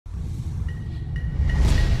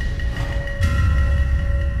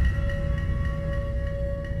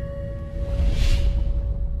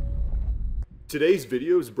Today's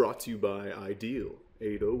video is brought to you by Ideal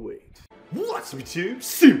 808. What's up, YouTube?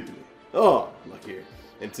 Simply Unlucky here.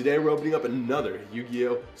 And today we're opening up another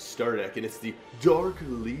Yu-Gi-Oh! Starter deck, and it's the Dark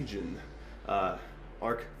Legion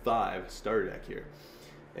Arc 5 starter deck here.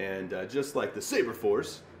 And just like the Saber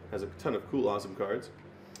Force, has a ton of cool, awesome cards.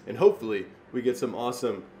 And hopefully we get some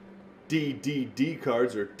awesome DDD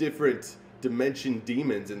cards, or different dimension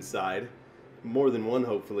demons inside. More than one,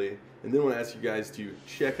 hopefully. And then I want to ask you guys to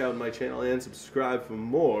check out my channel and subscribe for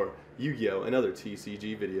more Yu-Gi-Oh! And other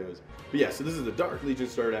TCG videos. But yeah, so this is the Dark Legion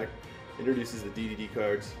starter deck. Introduces the DDD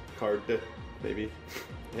cards, maybe.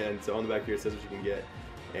 And so on the back here it says what you can get.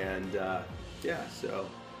 And yeah, so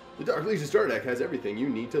the Dark Legion starter deck has everything you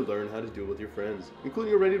need to learn how to duel with your friends,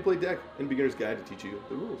 including a ready-to-play deck and beginner's guide to teach you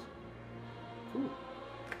the rules. Cool.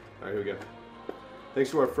 Alright, here we go. Thanks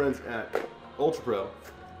to our friends at Ultra Pro,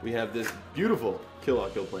 we have this beautiful Kill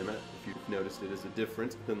playmat. If you've noticed, it is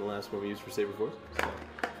different than the last one we used for Saber Force. So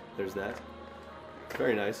there's that.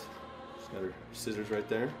 Very nice. Just got our scissors right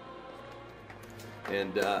there.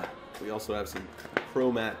 And we also have some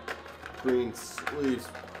Pro Matte green sleeves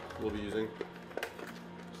we'll be using.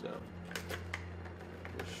 So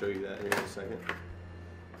I'll show you that here in a second.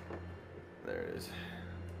 There it is.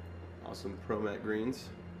 Awesome Pro Matte greens.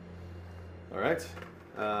 Alright.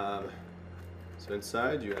 So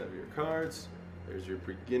inside you have your cards. There's your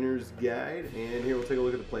beginner's guide, and here we'll take a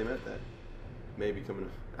look at the playmat that may become an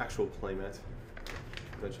actual playmat,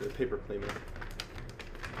 eventually a paper playmat.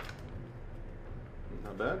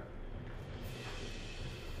 Not bad.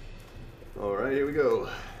 Alright, here we go.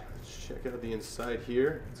 Let's check out the inside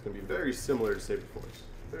here. It's going to be very similar to Saber Force.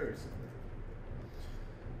 Very similar.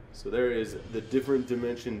 So there is the different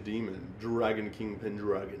dimension demon, Dragon King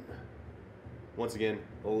Pendragon. Once again,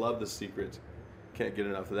 I love the secret. Can't get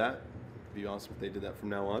enough of that. It'd be awesome if they did that from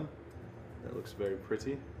now on. That looks very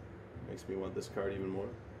pretty. Makes me want this card even more.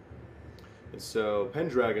 And so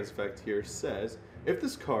Pendragon's effect here says, if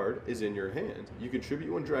this card is in your hand, you can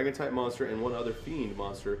tribute one dragon type monster and one other fiend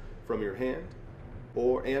monster from your hand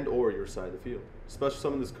or your side of the field. Special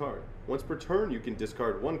summon this card. Once per turn you can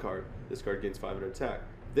discard one card. This card gains 500 attack.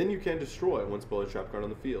 Then you can destroy one spell or trap card on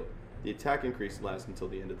the field. The attack increase lasts until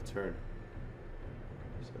the end of the turn.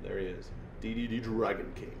 So there he is. DDD Dragon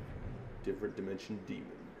King. Different dimension demon.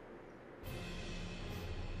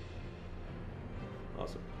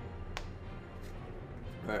 Awesome.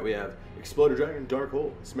 Alright, we have Exploder Dragon, Dark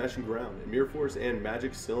Hole, Smashing Ground, and Mirror Force and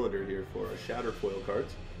Magic Cylinder here for our Shattered foil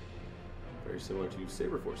cards. Very similar to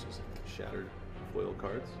Saber Force's Shattered foil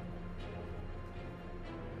cards.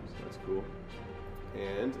 So that's cool.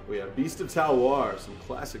 And we have Beast of Talwar, some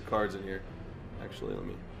classic cards in here. Actually, let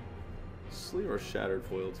me sleeve our Shattered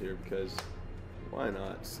foils here, because why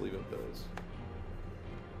not sleeve up those?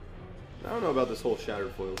 I don't know about this whole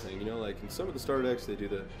Shattered foil thing, you know, like in some of the starter decks they do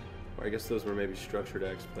the, or I guess those were maybe structure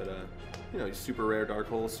decks, but you know, super rare Dark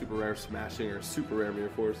Hole, super rare Smashing, or super rare Mirror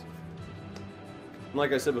Force. And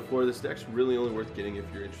like I said before, this deck's really only worth getting if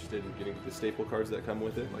you're interested in getting the staple cards that come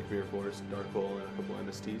with it, like Mirror Force, Dark Hole, and a couple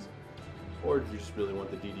MSTs. Or if you just really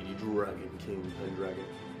want the DDD Dragon King Pendragon.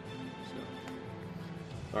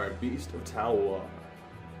 So. Alright, Beast of Talwar.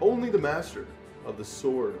 Only the master of the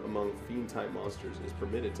sword among fiend-type monsters is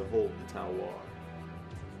permitted to hold the Talwar.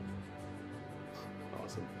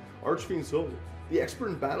 Awesome. Archfiend Soul. The expert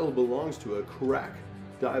in battle belongs to a crack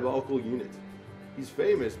diabolical unit. He's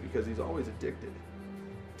famous because he's always addicted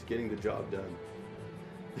to getting the job done.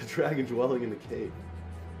 The dragon dwelling in the cave.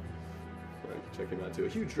 I can check him out too. A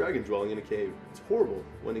huge dragon dwelling in a cave. It's horrible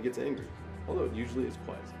when it gets angry, although it usually is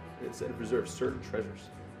quiet. And instead preserves certain treasures.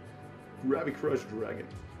 Grabby Crush Dragon.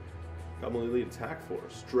 Commonly lead attack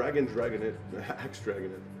force. Dragonette, Axe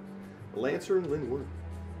Dragonette. Lancer and Lindworm.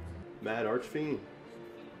 Mad Archfiend.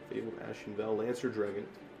 Fabled Ashen Vel, Lancer Dragon.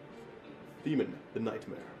 Demon, the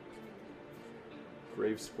Nightmare.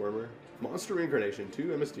 Grave Squirmer. Monster Reincarnation, 2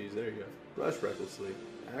 MSTs, there you go. Rush Recklessly.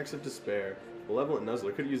 Axe of Despair. Malevolent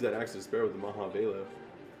Nuzzler. Could have used that Axe of Despair with the Maha Velo.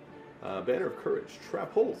 Banner of Courage.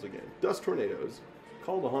 Trap Holes again. Dust Tornadoes.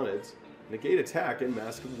 Call the Haunteds. Negate Attack and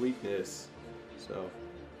Mask of Weakness. So,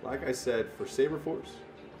 like I said, for Saber Force,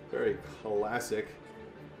 very classic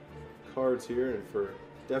cards here, and for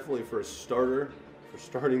definitely for a starter, for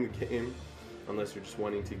starting the game, unless you're just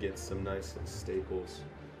wanting to get some nice staples.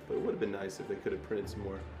 But it would have been nice if they could have printed some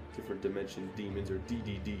more different dimension demons or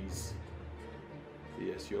DDDs. But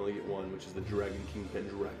yes, you only get one, which is the Dragon King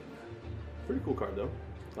Pendragon. Pretty cool card though.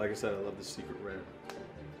 Like I said, I love the secret rare.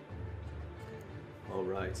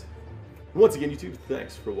 Alright. Once again, YouTube,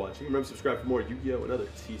 thanks for watching. Remember to subscribe for more Yu-Gi-Oh! And other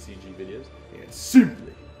TCG videos. And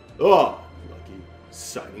Simply Unlucky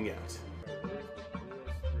signing out.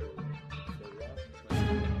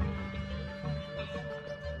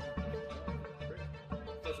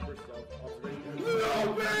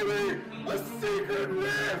 Oh, baby! A secret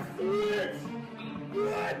rift switch!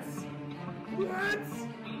 What? What?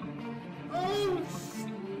 Oh,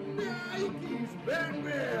 Nikes,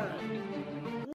 Batman!